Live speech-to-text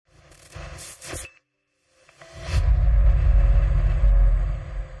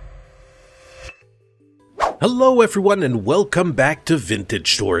Hello everyone and welcome back to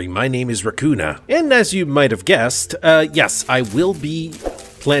Vintage Story. My name is Rakoona, and as you might have guessed, yes, I will be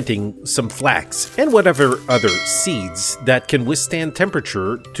planting some flax and whatever other seeds that can withstand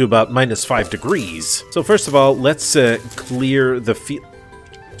temperature to about -5 degrees. So first of all, let's clear the field.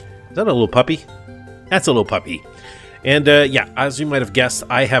 Is that a little puppy? That's a little puppy. And yeah, as you might have guessed,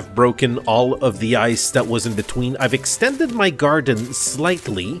 I have broken all of the ice that was in between. I've extended my garden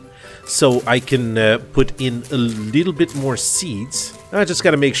slightly so I can put in a little bit more seeds. I just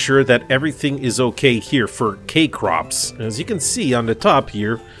got to make sure that everything is okay here for cake crops. As you can see on the top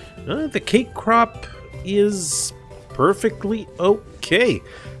here, the cake crop is perfectly okay.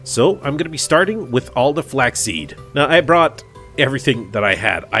 So I'm going to be starting with all the flaxseed. Now I brought everything that I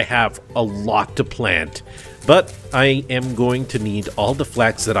had. I have a lot to plant, but I am going to need all the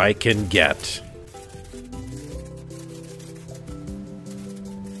flax that I can get.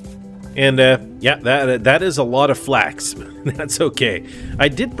 And yeah, that is a lot of flax. That's okay. I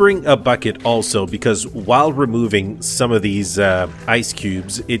did bring a bucket also because while removing some of these ice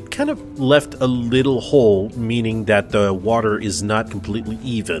cubes, it kind of left a little hole, meaning that the water is not completely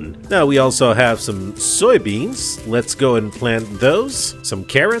even. Now we also have some soybeans. Let's go and plant those. Some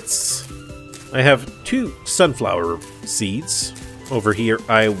carrots. I have 2 sunflower seeds. Over here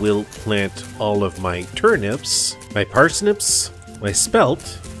I will plant all of my turnips, my parsnips, my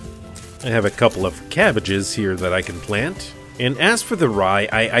spelt. I have a couple of cabbages here that I can plant. And as for the rye,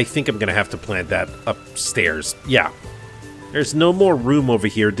 I think I'm going to have to plant that upstairs. Yeah, there's no more room over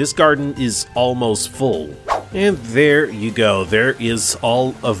here. This garden is almost full. And there you go. There is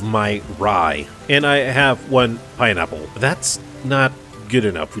all of my rye. And I have 1 pineapple. That's not good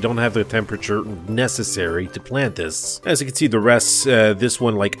enough. We don't have the temperature necessary to plant this. As you can see, the rest, this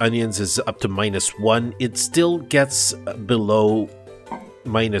one, like onions, is up to -1. It still gets below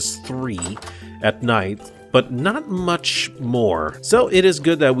 -3 at night, but not much more. So it is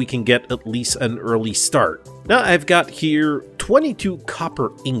good that we can get at least an early start. Now I've got here 22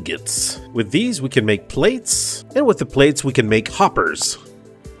 copper ingots. With these we can make plates, and with the plates we can make hoppers.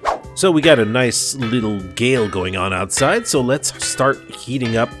 So we got a nice little gale going on outside, so let's start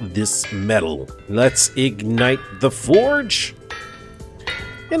heating up this metal. Let's ignite the forge,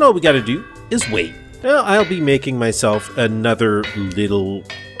 and all we gotta do is wait. Now, I'll be making myself another little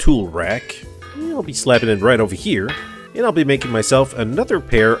tool rack. I'll be slapping it right over here. And I'll be making myself another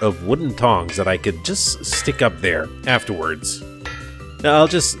pair of wooden tongs that I could just stick up there afterwards. Now, I'll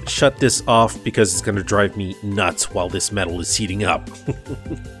just shut this off because it's going to drive me nuts while this metal is heating up.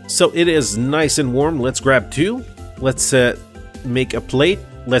 So it is nice and warm. Let's grab 2. Let's make a plate.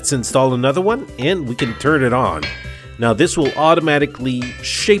 Let's install another one, and we can turn it on. Now this will automatically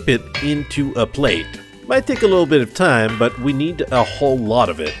shape it into a plate. Might take a little bit of time, but we need a whole lot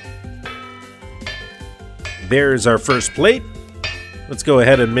of it. There's our first plate. Let's go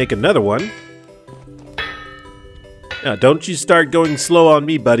ahead and make another one. Now don't you start going slow on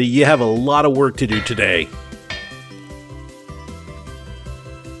me, buddy. You have a lot of work to do today.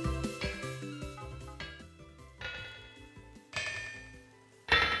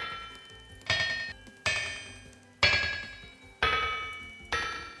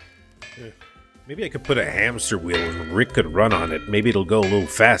 Maybe I could put a hamster wheel and Rick could run on it. Maybe it'll go a little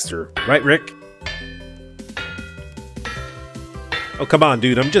faster. Right, Rick? Oh, come on,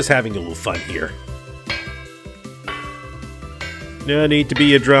 dude. I'm just having a little fun here. No need to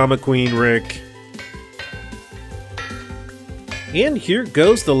be a drama queen, Rick. And here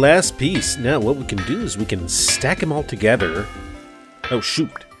goes the last piece. Now, what we can do is we can stack them all together. Oh,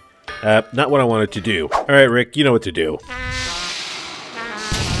 shoot. Not what I wanted to do. All right, Rick, you know what to do.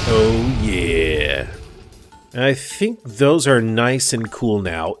 Oh yeah. I think those are nice and cool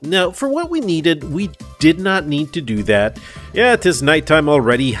now. Now, for what we needed, we did not need to do that. Yeah, it is nighttime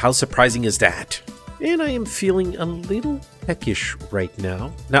already. How surprising is that? And I am feeling a little peckish right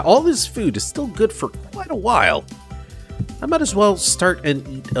now. Now, all this food is still good for quite a while. I might as well start and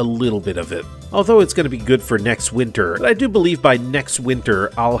eat a little bit of it. Although it's going to be good for next winter. But I do believe by next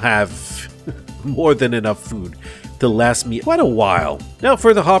winter, I'll have more than enough food to last me quite a while. Now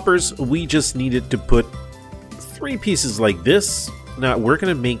for the hoppers, we just needed to put 3 pieces like this. Now we're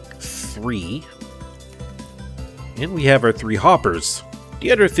gonna make 3. And we have our 3 hoppers.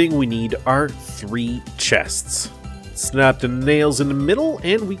 The other thing we need are 3 chests. Snap the nails in the middle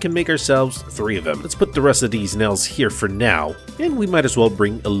and we can make ourselves 3 of them. Let's put the rest of these nails here for now. And we might as well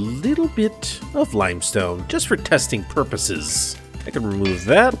bring a little bit of limestone just for testing purposes. I can remove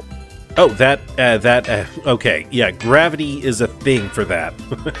that. Oh, okay, yeah, gravity is a thing for that.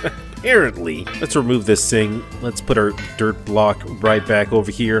 Apparently. Let's remove this thing. Let's put our dirt block right back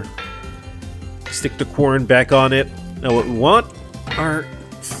over here. Stick the corn back on it. Now what we want are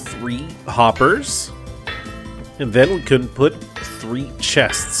 3 hoppers. And then we can put 3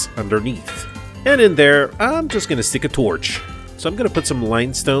 chests underneath. And in there, I'm just going to stick a torch. So I'm going to put some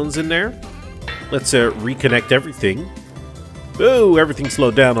limestones in there. Let's reconnect everything. Oh, everything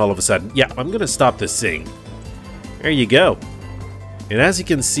slowed down all of a sudden. Yeah, I'm going to stop this thing. There you go. And as you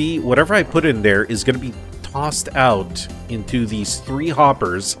can see, whatever I put in there is going to be tossed out into these 3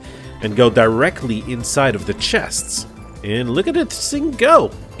 hoppers and go directly inside of the chests. And look at this thing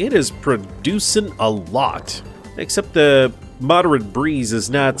go. It is producing a lot. Except the moderate breeze is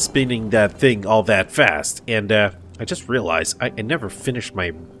not spinning that thing all that fast. And I just realized I never finished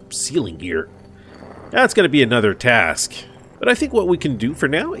my ceiling here. That's going to be another task. But I think what we can do for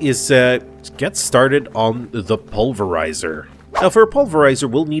now is get started on the pulverizer. Now for a pulverizer,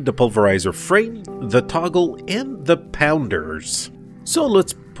 we'll need the pulverizer frame, the toggle, and the pounders. So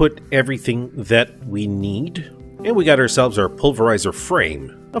let's put everything that we need. And we got ourselves our pulverizer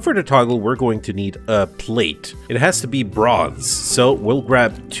frame. Now for the toggle, we're going to need a plate. It has to be bronze. So we'll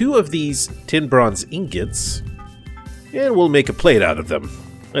grab 2 of these tin bronze ingots. And we'll make a plate out of them.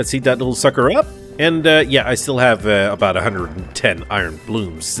 Let's heat that little sucker up. And yeah, I still have about 110 iron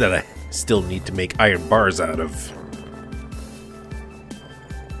blooms that I still need to make iron bars out of.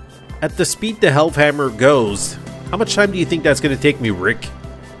 At the speed the Hellhammer goes, how much time do you think that's going to take me, Rick?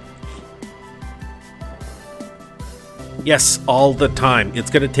 Yes, all the time.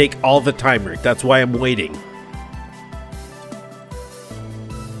 It's going to take all the time, Rick. That's why I'm waiting.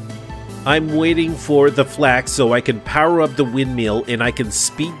 I'm waiting for the flax so I can power up the windmill and I can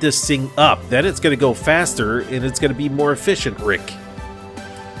speed this thing up. Then it's going to go faster and it's going to be more efficient, Rick.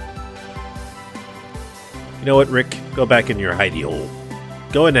 You know what, Rick? Go back in your hidey hole.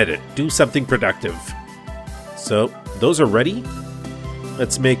 Go and edit. Do something productive. So, those are ready.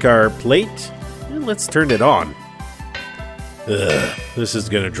 Let's make our plate and let's turn it on. Ugh, this is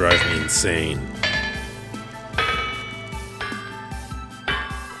going to drive me insane.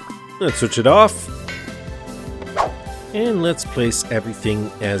 Let's switch it off. And let's place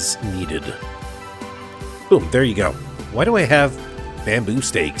everything as needed. Boom, there you go. Why do I have bamboo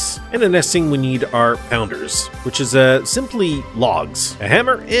stakes? And the next thing we need are pounders, which is simply logs, a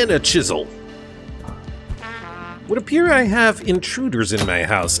hammer, and a chisel. Would appear I have intruders in my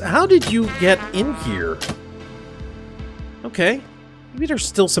house. How did you get in here? Okay, maybe there's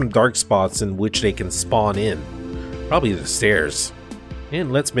still some dark spots in which they can spawn in. Probably the stairs.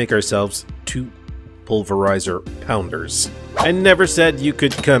 And let's make ourselves 2 pulverizer pounders. I never said you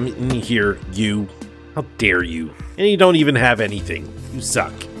could come in here, you. How dare you? And you don't even have anything. You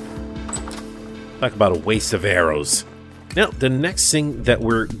suck. Talk about a waste of arrows. Now, the next thing that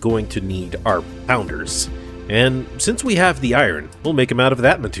we're going to need are pounders. And since we have the iron, we'll make them out of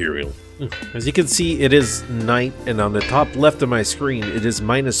that material. As you can see, it is night, and on the top left of my screen, it is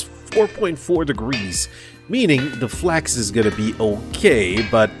minus 4.4 degrees. Meaning the flax is going to be okay,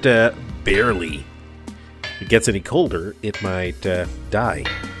 but barely. If it gets any colder, it might die.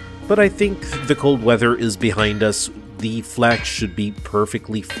 But I think the cold weather is behind us. The flax should be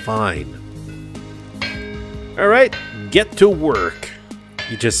perfectly fine. Alright, get to work.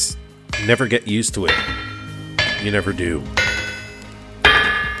 You just never get used to it. You never do.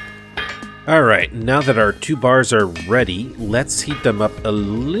 Alright, now that our 2 bars are ready, let's heat them up a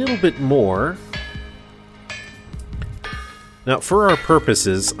little bit more. Now, for our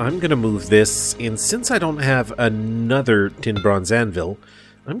purposes, I'm going to move this, and since I don't have another tin bronze anvil,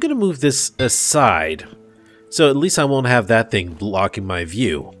 I'm going to move this aside. So at least I won't have that thing blocking my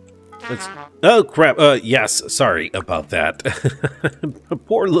view. Oh, crap. Yes, sorry about that.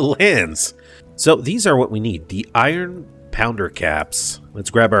 Poor little hands. So these are what we need. The iron pounder caps.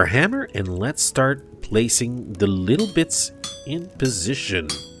 Let's grab our hammer, and let's start placing the little bits in position.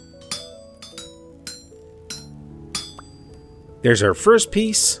 There's our first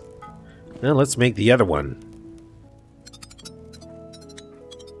piece. Now let's make the other one.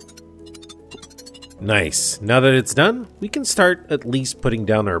 Nice. Now that it's done, we can start at least putting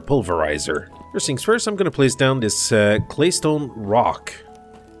down our pulverizer. First things first, I'm going to place down this claystone rock.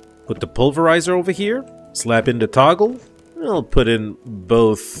 Put the pulverizer over here. Slap in the toggle. I'll put in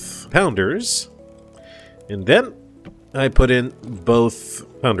both pounders. And then I put in both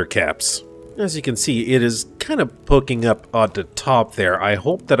pounder caps. As you can see, it is kind of poking up at the top there. I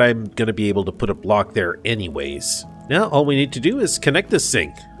hope that I'm going to be able to put a block there anyways. Now all we need to do is connect this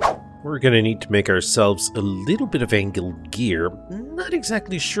thing. We're going to need to make ourselves a little bit of angled gear. Not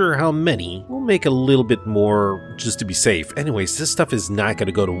exactly sure how many. We'll make a little bit more just to be safe. Anyways, this stuff is not going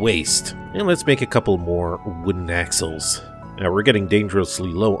to go to waste. And let's make a couple more wooden axles. Now, we're getting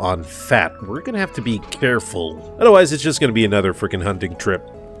dangerously low on fat. We're going to have to be careful. Otherwise, it's just going to be another freaking hunting trip.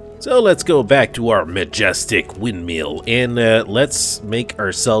 So let's go back to our majestic windmill and let's make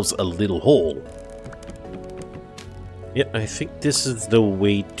ourselves a little hole. Yeah, I think this is the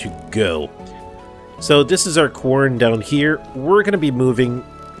way to go. So this is our corn down here. We're going to be moving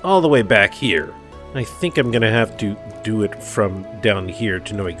all the way back here. I think I'm going to have to do it from down here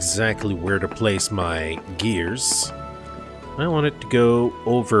to know exactly where to place my gears. I want it to go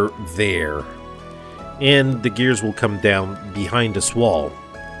over there. And the gears will come down behind this wall.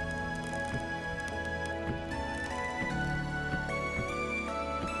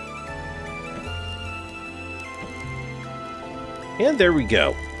 And there we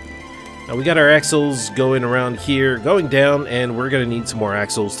go. Now we got our axles going around here, going down, and we're going to need some more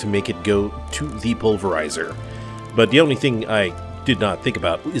axles to make it go to the pulverizer. But the only thing I did not think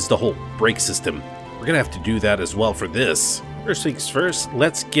about is the whole brake system. We're going to have to do that as well for this. First things first,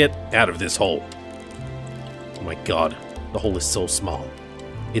 let's get out of this hole. Oh my god, the hole is so small.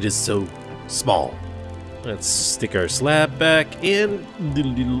 It is so small. Let's stick our slab back and a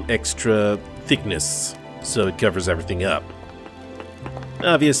little extra thickness so it covers everything up.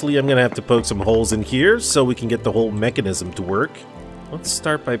 Obviously, I'm going to have to poke some holes in here so we can get the whole mechanism to work. Let's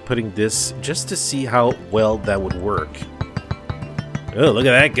start by putting this just to see how well that would work. Oh, look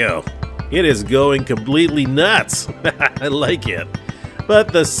at that go. It is going completely nuts. I like it.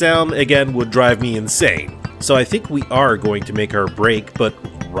 But the sound, again, would drive me insane. So I think we are going to make our break, but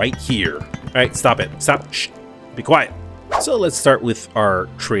right here. All right, stop it. Stop. Shh. Be quiet. So let's start with our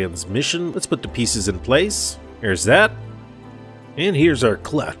transmission. Let's put the pieces in place. Here's that. And here's our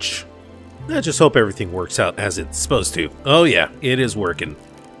clutch. I just hope everything works out as it's supposed to. Oh yeah, it is working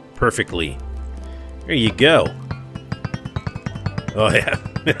perfectly. There you go. Oh yeah.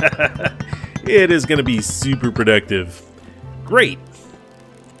 It is going to be super productive. Great.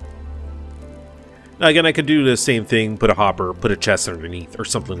 Now again, I could do the same thing, put a hopper, put a chest underneath, or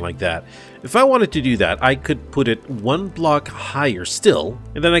something like that. If I wanted to do that, I could put it one block higher still,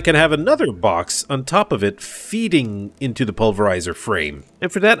 and then I can have another box on top of it feeding into the pulverizer frame.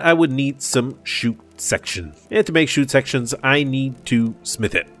 And for that, I would need some chute section. And to make chute sections, I need to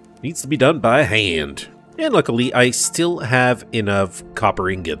smith it. It needs to be done by hand. And luckily, I still have enough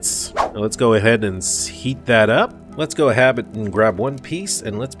copper ingots. Now let's go ahead and heat that up. Let's go ahead and grab one piece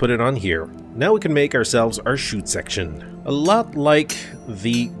and let's put it on here. Now we can make ourselves our chute section. A lot like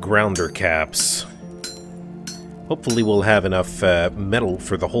the grounder caps. Hopefully we'll have enough metal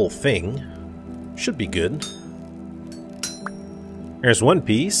for the whole thing. Should be good. There's one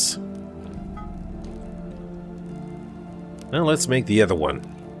piece. Now let's make the other one.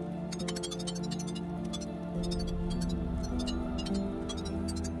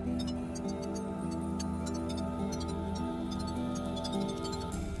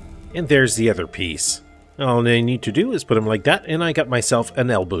 And there's the other piece. All I need to do is put them like that, and I got myself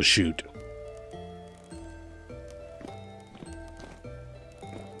an elbow chute.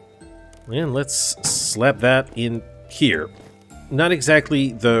 And let's slap that in here. Not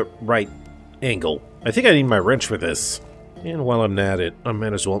exactly the right angle. I think I need my wrench for this. And while I'm at it, I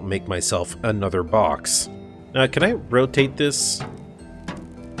might as well make myself another box. Can I rotate this?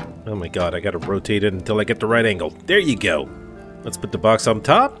 Oh my god, I gotta rotate it until I get the right angle. There you go. Let's put the box on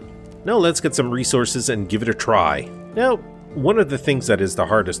top. Now let's get some resources and give it a try. Now, one of the things that is the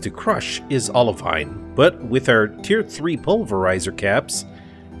hardest to crush is olivine, but with our tier 3 pulverizer caps,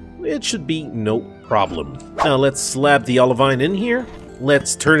 it should be no problem. Now let's slab the olivine in here.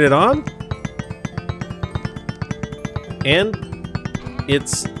 Let's turn it on. And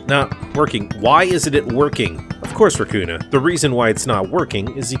it's not working. Why isn't it working? Of course, Rakoona. The reason why it's not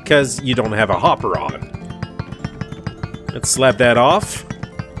working is because you don't have a hopper on. Let's slap that off.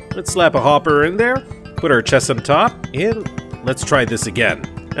 Let's slap a hopper in there, put our chest on top, and let's try this again.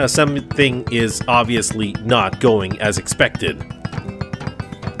 Now, something is obviously not going as expected.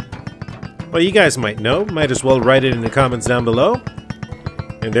 Well, you guys might know. Might as well write it in the comments down below.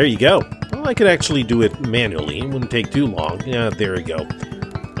 And there you go. Well, I could actually do it manually. It wouldn't take too long. Yeah, there we go.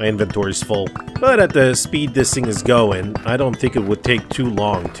 My inventory's full. But at the speed this thing is going, I don't think it would take too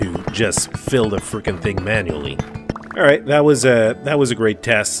long to just fill the freaking thing manually. Alright, that was a great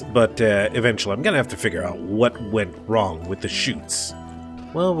test, but eventually I'm gonna have to figure out what went wrong with the chutes.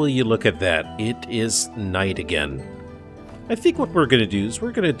 Well, will you look at that? It is night again. I think what we're gonna do is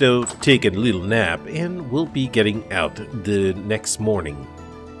we're gonna take a little nap, and we'll be getting out the next morning.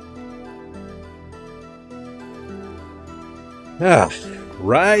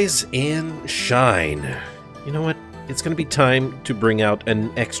 Rise and shine. You know what? It's gonna be time to bring out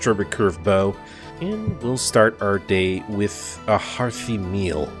an extra recurve bow. And we'll start our day with a hearty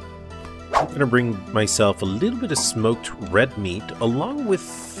meal. I'm going to bring myself a little bit of smoked red meat along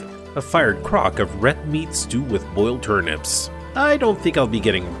with a fired crock of red meat stew with boiled turnips. I don't think I'll be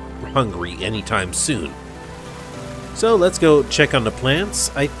getting hungry anytime soon. So let's go check on the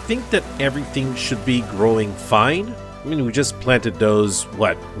plants. I think that everything should be growing fine. I mean, we just planted those,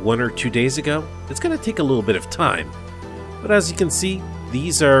 what, 1 or 2 days ago? It's going to take a little bit of time. But as you can see,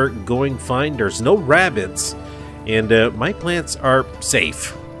 these are going fine. There's no rabbits, and my plants are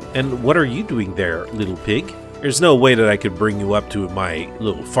safe. And what are you doing there, little pig? There's no way that I could bring you up to my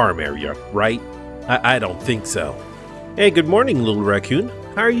little farm area, right? I don't think so. Hey, good morning, little raccoon.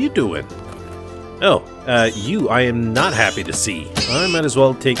 How are you doing? Oh, you I am not happy to see. I might as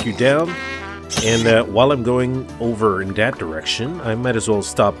well take you down. And while I'm going over in that direction, I might as well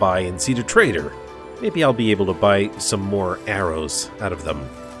stop by and see the trader. Maybe I'll be able to buy some more arrows out of them.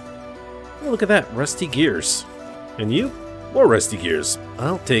 Oh, look at that, rusty gears. And you? More rusty gears.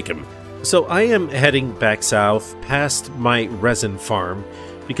 I'll take them. So I am heading back south past my resin farm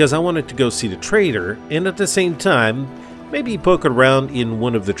because I wanted to go see the trader and at the same time maybe poke around in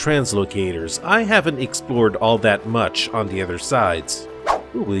one of the translocators. I haven't explored all that much on the other sides.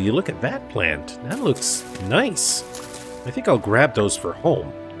 Ooh, will you look at that plant? That looks nice. I think I'll grab those for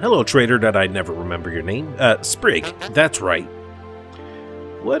home. Hello, trader that I never remember your name. Sprig, that's right.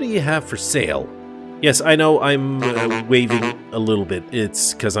 What do you have for sale? Yes, I know I'm waving a little bit.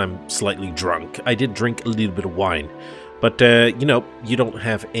 It's because I'm slightly drunk. I did drink a little bit of wine. But, you know, you don't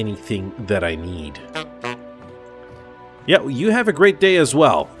have anything that I need. Yeah, you have a great day as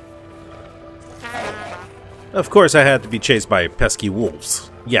well. Of course, I had to be chased by pesky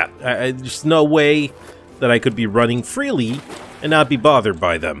wolves. Yeah, there's no way that I could be running freely and not be bothered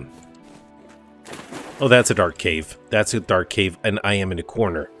by them. Oh, that's a dark cave. That's a dark cave, and I am in a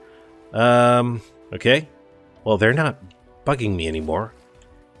corner. Okay. Well, they're not bugging me anymore.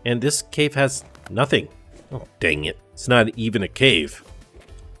 And this cave has nothing. Oh, dang it. It's not even a cave.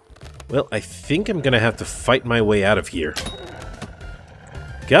 Well, I think I'm gonna have to fight my way out of here.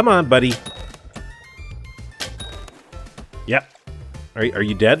 Come on, buddy. Yep. Are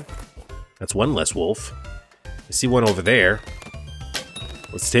you dead? That's one less wolf. I see one over there.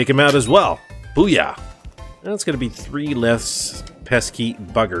 Let's take him out as well. Booyah! That's gonna be 3 less pesky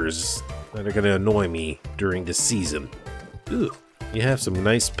buggers that are gonna annoy me during this season. Ooh, you have some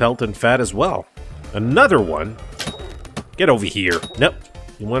nice pelt and fat as well. Another one? Get over here. Nope.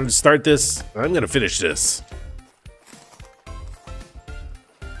 You wanted to start this? I'm gonna finish this.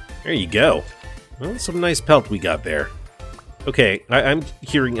 There you go. Well, some nice pelt we got there. Okay, I'm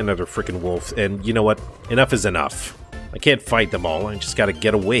hearing another frickin' wolf, and you know what? Enough is enough. I can't fight them all, I just gotta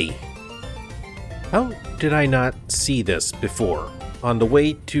get away. How did I not see this before? On the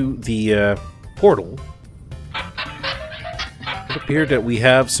way to the portal, it appeared that we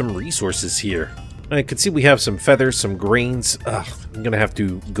have some resources here. I can see we have some feathers, some grains. Ugh, I'm gonna have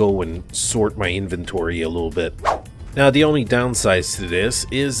to go and sort my inventory a little bit. Now, the only downsides to this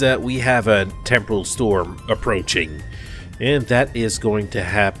is that we have a temporal storm approaching, and that is going to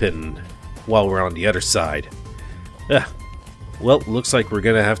happen while we're on the other side. Well, looks like we're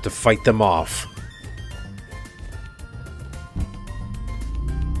gonna have to fight them off.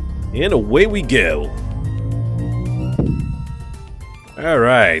 And away we go.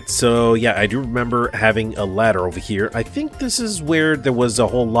 Alright, so yeah, I do remember having a ladder over here. I think this is where there was a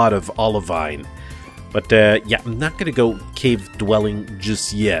whole lot of olivine. But yeah, I'm not gonna go cave dwelling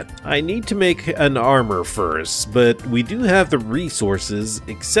just yet. I need to make an armor first, but we do have the resources,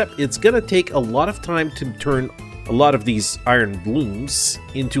 except it's gonna take a lot of time to turn a lot of these iron blooms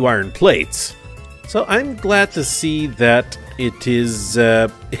into iron plates. So I'm glad to see that it is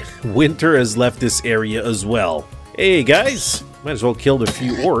winter has left this area as well. Hey guys, might as well kill a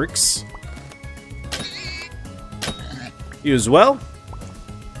few orcs. You as well?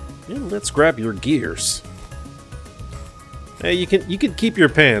 And let's grab your gears. Hey, you can keep your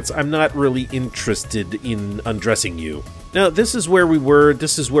pants. I'm not really interested in undressing you. Now, this is where we were.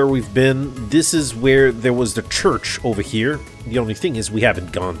 This is where we've been. This is where there was the church over here. The only thing is we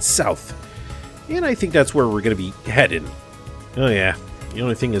haven't gone south. And I think that's where we're going to be headed. Oh yeah, the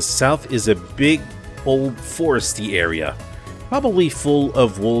only thing is south is a big old foresty area. Probably full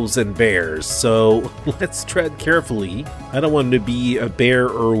of wolves and bears, so let's tread carefully. I don't want to be a bear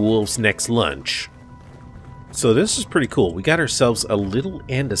or a wolf's next lunch. So this is pretty cool. We got ourselves a little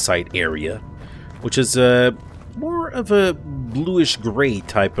andesite area, which is more of a bluish gray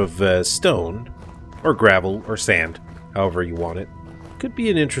type of stone, or gravel, or sand, however you want it. Could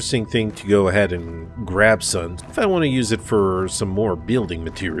be an interesting thing to go ahead and grab some if I want to use it for some more building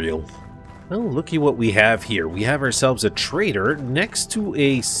material. Oh, looky what we have here. We have ourselves a trader next to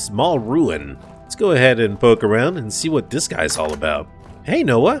a small ruin. Let's go ahead and poke around and see what this guy's all about. Hey,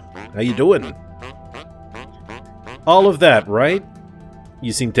 Noah. How you doing? All of that, right?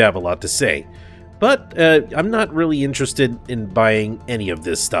 You seem to have a lot to say. But I'm not really interested in buying any of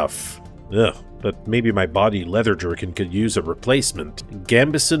this stuff. Ugh, but maybe my body leather jerkin could use a replacement.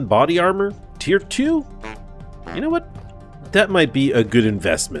 Gambison body armor? Tier 2? You know what? That might be a good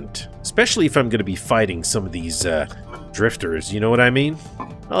investment. Especially if I'm going to be fighting some of these drifters, you know what I mean?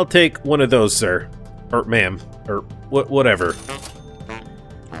 I'll take one of those, sir. Or ma'am. Or whatever.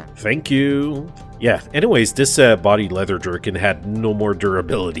 Thank you. Yeah, anyways, this body leather jerkin had no more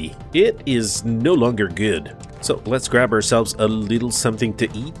durability. It is no longer good. So let's grab ourselves a little something to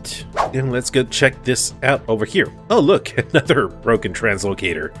eat. And let's go check this out over here. Oh, look, another broken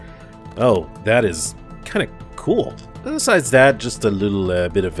translocator. Oh, that is kind of cool. Besides that, just a little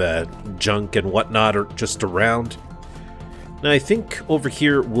bit of junk and whatnot or just around. Now, I think over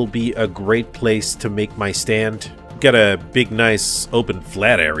here will be a great place to make my stand. Got a big, nice, open,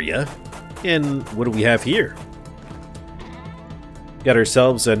 flat area. And what do we have here? Got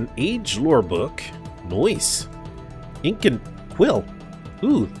ourselves an age lore book. Nice. Ink and quill.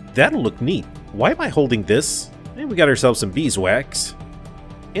 Ooh, that'll look neat. Why am I holding this? And we got ourselves some beeswax.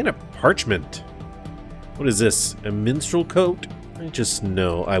 And a parchment. What is this? A minstrel coat? I just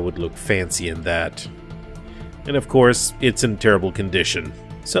know I would look fancy in that. And of course, it's in terrible condition.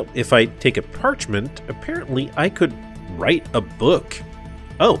 So if I take a parchment, apparently I could write a book.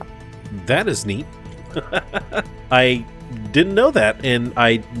 Oh. That is neat. I didn't know that, and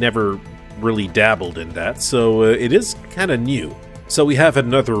I never really dabbled in that, so it is kind of new. So we have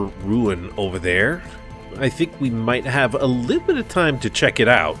another ruin over there. I think we might have a little bit of time to check it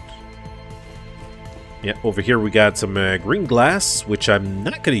out. Yeah, over here we got some green glass, which I'm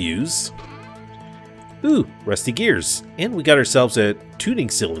not going to use. Ooh, rusty gears. And we got ourselves a tuning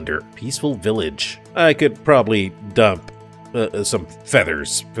cylinder. Peaceful village. I could probably dump some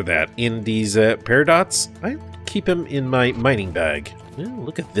feathers for that. In these paradots, I keep them in my mining bag.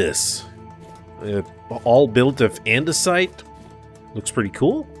 Look at this. All built of andesite. Looks pretty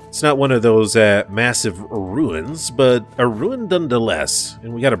cool. It's not one of those massive ruins, but a ruin nonetheless.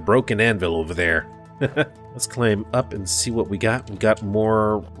 And we got a broken anvil over there. Let's climb up and see what we got. We got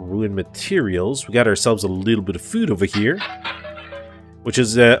more ruin materials. We got ourselves a little bit of food over here. Which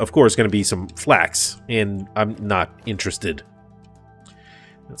is, of course, going to be some flax, and I'm not interested.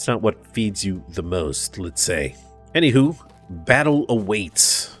 That's not what feeds you the most, let's say. Anywho, battle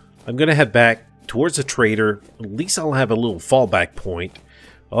awaits. I'm going to head back towards the trader. At least I'll have a little fallback point.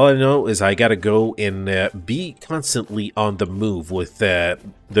 All I know is I got to go and be constantly on the move with the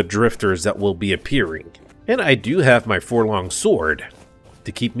drifters that will be appearing. And I do have my forlong sword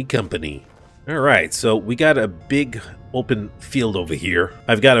to keep me company. Alright, so we got a big open field over here.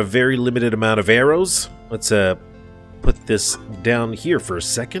 I've got a very limited amount of arrows. Let's put this down here for a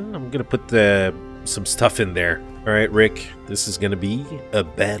second. I'm gonna put some stuff in there. Alright, Rick, this is gonna be a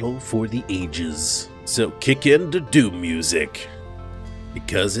battle for the ages. So kick in the doom music,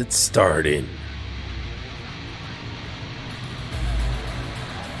 because it's starting.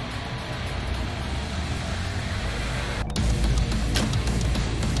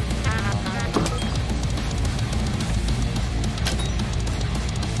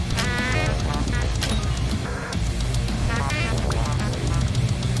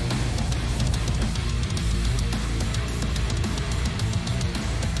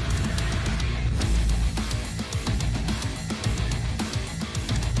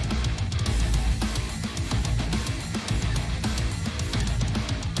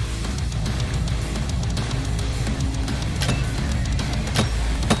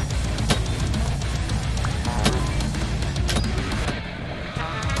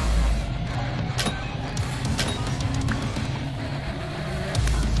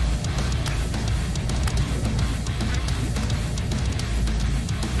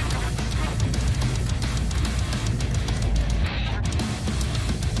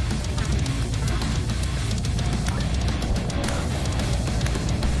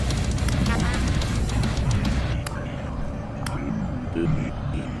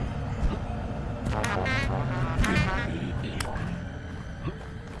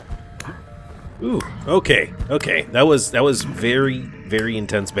 Ooh, okay. That was very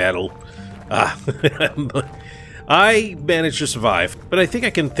intense battle. I managed to survive, but I think I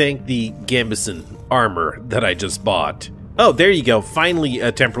can thank the Gambison armor that I just bought. Oh, there you go. Finally,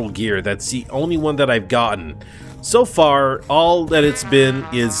 a temporal gear. That's the only one that I've gotten. So far, all that it's been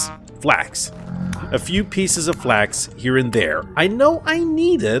is flax. A few pieces of flax here and there. I know I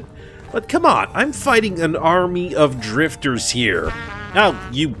need it, But come on, I'm fighting an army of drifters here. Oh,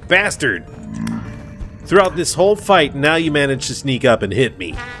 you bastard! Throughout this whole fight, now you managed to sneak up and hit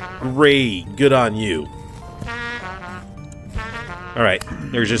me. Great, good on you. Alright,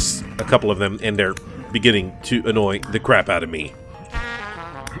 there's just a couple of them, and they're beginning to annoy the crap out of me.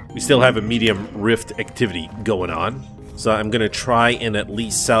 We still have a medium rift activity going on, so I'm gonna try and at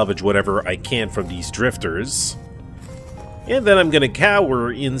least salvage whatever I can from these drifters. And then I'm gonna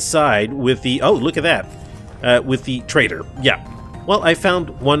cower inside with the... oh, look at that! With the trader. Yeah. Well, I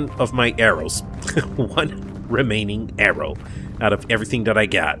found one of my arrows. One remaining arrow out of everything that I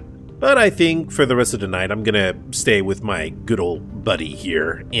got. But I think for the rest of the night, I'm gonna stay with my good old buddy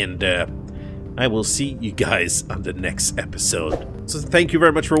here, and I will see you guys on the next episode. So thank you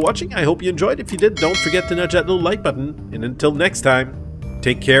very much for watching. I hope you enjoyed. If you did, don't forget to nudge that little like button. And until next time,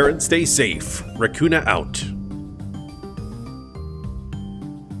 take care and stay safe. Rakoona out.